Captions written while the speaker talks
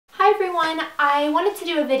everyone, I wanted to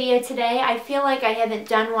do a video today. I feel like I haven't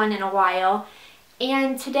done one in a while,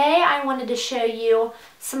 and today I wanted to show you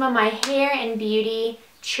some of my hair and beauty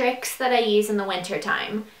tricks that I use in the winter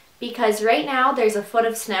time. Because right now there's a foot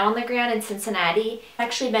of snow on the ground in Cincinnati. I've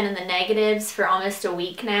actually been in the negatives for almost a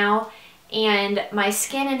week now, and my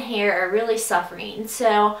skin and hair are really suffering.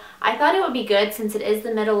 So I thought it would be good since it is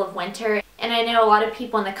the middle of winter, and I know a lot of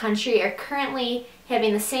people in the country are currently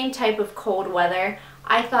having the same type of cold weather.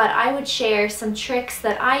 I thought I would share some tricks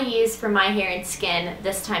that I use for my hair and skin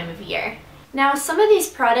this time of year. Now, some of these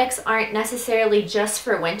products aren't necessarily just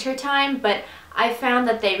for winter time, but I found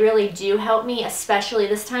that they really do help me, especially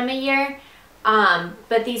this time of year.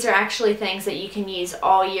 But these are actually things that you can use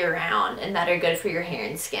all year round and that are good for your hair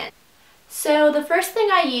and skin. So the first thing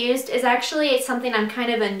I used is actually something I'm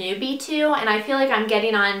kind of a newbie to, and I feel like I'm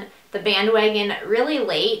getting on the bandwagon really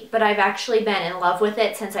late, but I've actually been in love with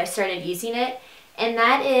it since I started using it. And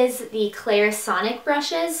that is the Clarisonic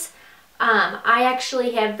brushes. I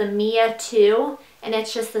actually have the Mia 2, and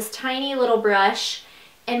it's just this tiny little brush.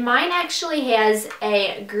 And mine actually has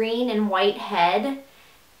a green and white head.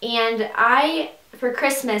 And I, for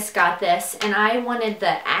Christmas, got this, and I wanted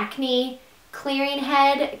the acne clearing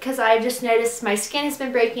head because I've just noticed my skin has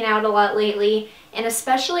been breaking out a lot lately. And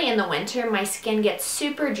especially in the winter, my skin gets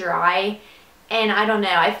super dry. And I don't know,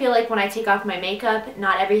 I feel like when I take off my makeup,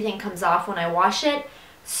 not everything comes off when I wash it.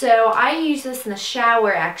 So I use this in the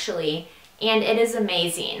shower actually, and it is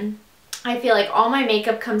amazing. I feel like all my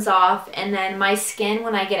makeup comes off, and then my skin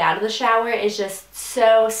when I get out of the shower is just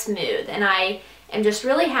so smooth. And I am just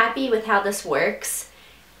really happy with how this works.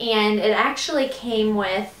 And it actually came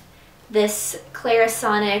with this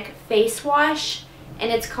Clarisonic face wash,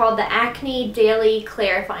 and it's called the Acne Daily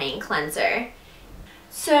Clarifying Cleanser.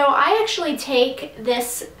 So I actually take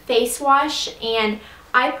this face wash and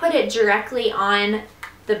I put it directly on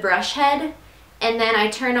the brush head, and then I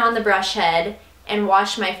turn on the brush head and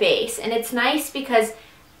wash my face. And it's nice because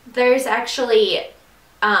there's actually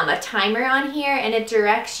a timer on here, and it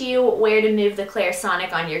directs you where to move the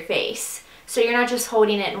Clarisonic on your face. So you're not just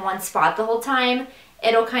holding it in one spot the whole time.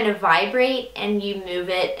 It'll kind of vibrate and you move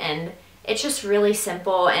it, and it's just really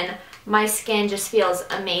simple, and my skin just feels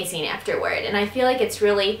amazing afterward. And I feel like it's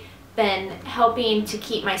really been helping to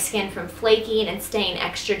keep my skin from flaking and staying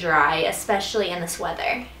extra dry, especially in this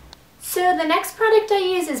weather. So the next product I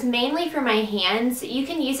use is mainly for my hands. You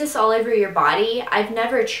can use this all over your body. I've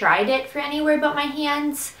never tried it for anywhere but my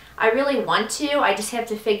hands. I really want to, I just have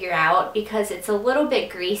to figure out because it's a little bit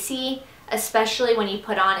greasy, especially when you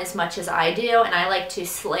put on as much as I do, and I like to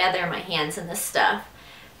slather my hands in this stuff.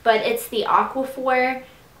 But it's the Aquaphor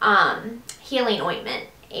healing ointment,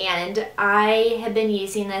 and I have been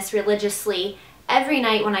using this religiously every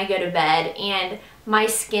night when I go to bed, and my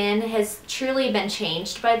skin has truly been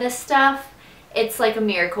changed by this stuff. It's like a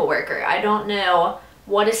miracle worker. I don't know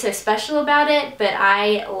what is so special about it, but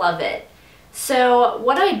I love it. So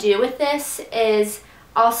what I do with this is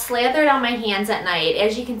I'll slather it on my hands at night.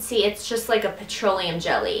 As you can see, it's just like a petroleum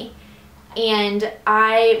jelly. And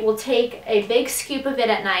I will take a big scoop of it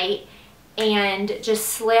at night and just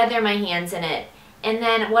slather my hands in it. And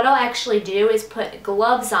then what I'll actually do is put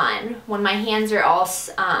gloves on when my hands are all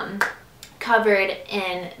covered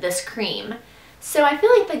in this cream. So I feel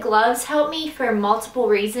like the gloves help me for multiple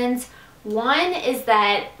reasons. One is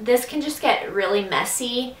that this can just get really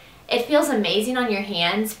messy. It feels amazing on your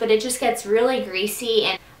hands, but it just gets really greasy,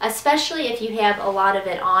 and especially if you have a lot of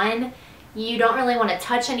it on, you don't really want to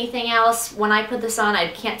touch anything else. When I put this on,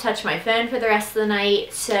 I can't touch my phone for the rest of the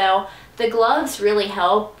night. So the gloves really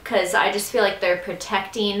help because I just feel like they're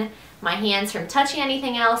protecting my hands from touching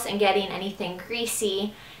anything else and getting anything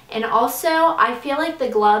greasy. And also, I feel like the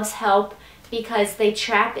gloves help because they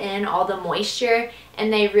trap in all the moisture,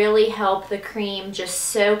 and they really help the cream just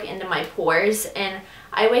soak into my pores. And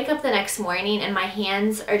I wake up the next morning and my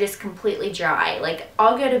hands are just completely dry. Like,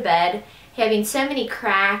 I'll go to bed having so many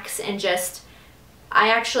cracks, and just, I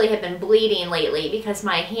actually have been bleeding lately because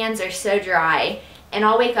my hands are so dry. And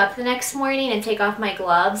I'll wake up the next morning and take off my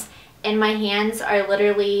gloves, and my hands are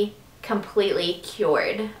literally completely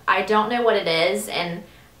cured. I don't know what it is, and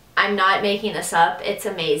I'm not making this up. It's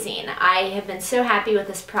amazing. I have been so happy with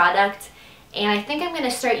this product, and I think I'm going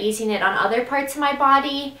to start using it on other parts of my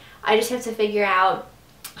body. I just have to figure out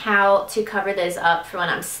how to cover those up for when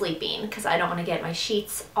I'm sleeping because I don't want to get my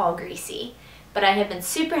sheets all greasy. But I have been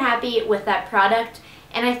super happy with that product,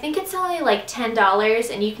 and I think it's only like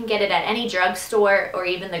 $10, and you can get it at any drugstore or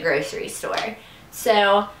even the grocery store.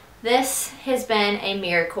 So this has been a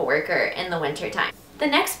miracle worker in the wintertime. The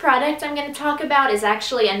next product I'm going to talk about is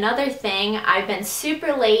actually another thing I've been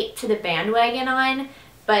super late to the bandwagon on,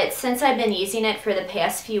 but since I've been using it for the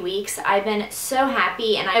past few weeks, I've been so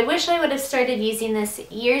happy, and I wish I would have started using this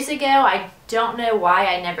years ago. I don't know why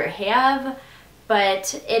I never have,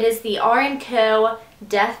 but it is the R&Co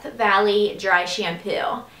Death Valley Dry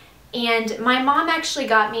Shampoo. And my mom actually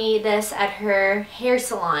got me this at her hair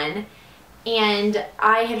salon, and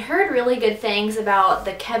I had heard really good things about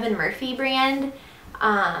the Kevin Murphy brand,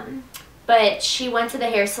 but she went to the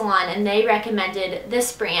hair salon and they recommended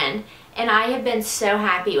this brand, and I have been so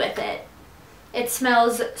happy with it. It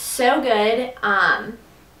smells so good.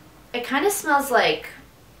 It kind of smells like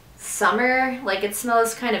summer, like it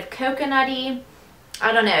smells kind of coconutty.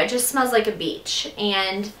 I don't know, it just smells like a beach,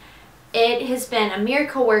 and it has been a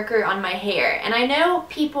miracle worker on my hair. And I know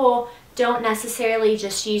people don't necessarily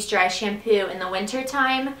just use dry shampoo in the winter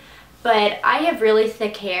time, but I have really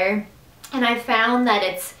thick hair, and I found that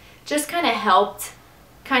it's just kind of helped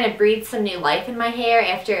kind of breathe some new life in my hair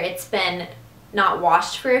after it's been not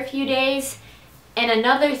washed for a few days. And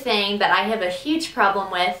another thing that I have a huge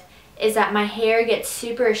problem with is that my hair gets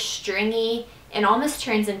super stringy and almost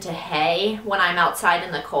turns into hay when I'm outside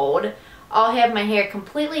in the cold. I'll have my hair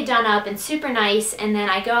completely done up and super nice, and then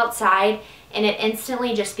I go outside and it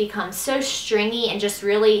instantly just becomes so stringy and just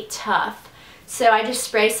really tough. So I just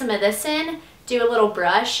spray some of this in, do a little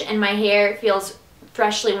brush, and my hair feels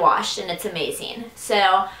freshly washed, and it's amazing.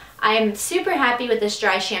 So I'm super happy with this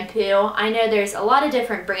dry shampoo. I know there's a lot of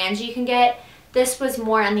different brands you can get. This was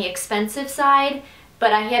more on the expensive side,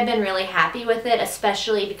 but I have been really happy with it,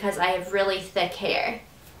 especially because I have really thick hair.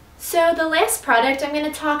 So the last product I'm going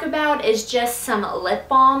to talk about is just some lip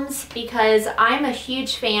balms, because I'm a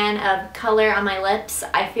huge fan of color on my lips.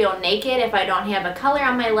 I feel naked if I don't have a color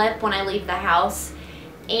on my lip when I leave the house.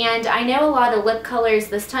 And I know a lot of lip colors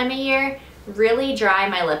this time of year really dry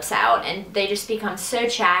my lips out, and they just become so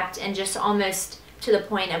chapped and just almost to the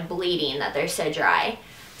point of bleeding that they're so dry.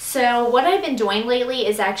 So what I've been doing lately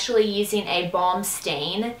is actually using a balm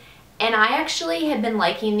stain, and I actually have been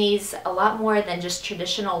liking these a lot more than just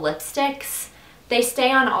traditional lipsticks. They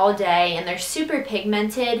stay on all day, and they're super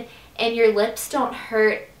pigmented, and your lips don't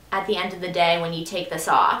hurt at the end of the day when you take this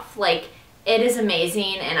off. Like, it is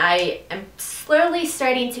amazing, and I am slowly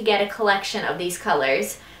starting to get a collection of these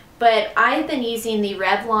colors. But I've been using the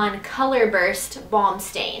Revlon Color Burst Balm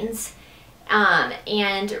Stains.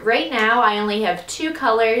 And right now I only have 2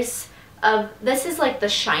 colors of, this is like the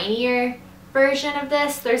shinier version of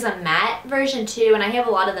this. There's a matte version too, and I have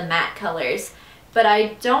a lot of the matte colors. But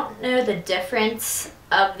I don't know the difference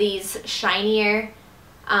of these shinier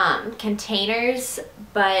containers,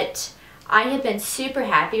 but I have been super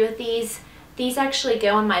happy with these. These actually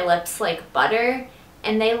go on my lips like butter,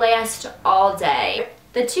 and they last all day.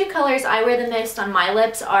 The 2 colors I wear the most on my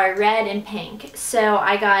lips are red and pink. So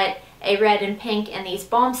I got a red and pink in these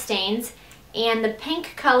balm stains, and the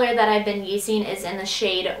pink color that I've been using is in the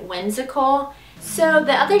shade Whimsical. So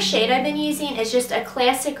the other shade I've been using is just a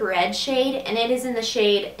classic red shade, and it is in the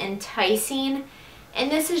shade Enticing.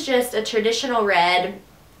 And this is just a traditional red.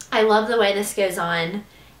 I love the way this goes on,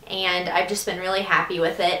 and I've just been really happy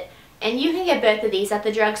with it. And you can get both of these at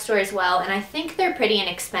the drugstore as well, and I think they're pretty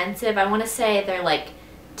inexpensive. I want to say they're like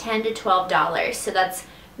 $10 to $12, so that's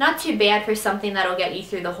not too bad for something that'll get you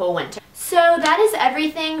through the whole winter. So that is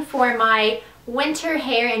everything for my winter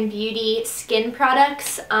hair and beauty skin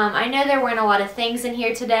products. I know there weren't a lot of things in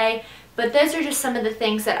here today, but those are just some of the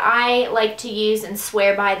things that I like to use and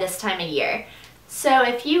swear by this time of year. So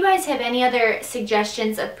if you guys have any other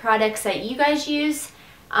suggestions of products that you guys use,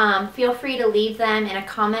 feel free to leave them in a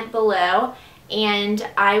comment below, and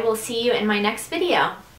I will see you in my next video.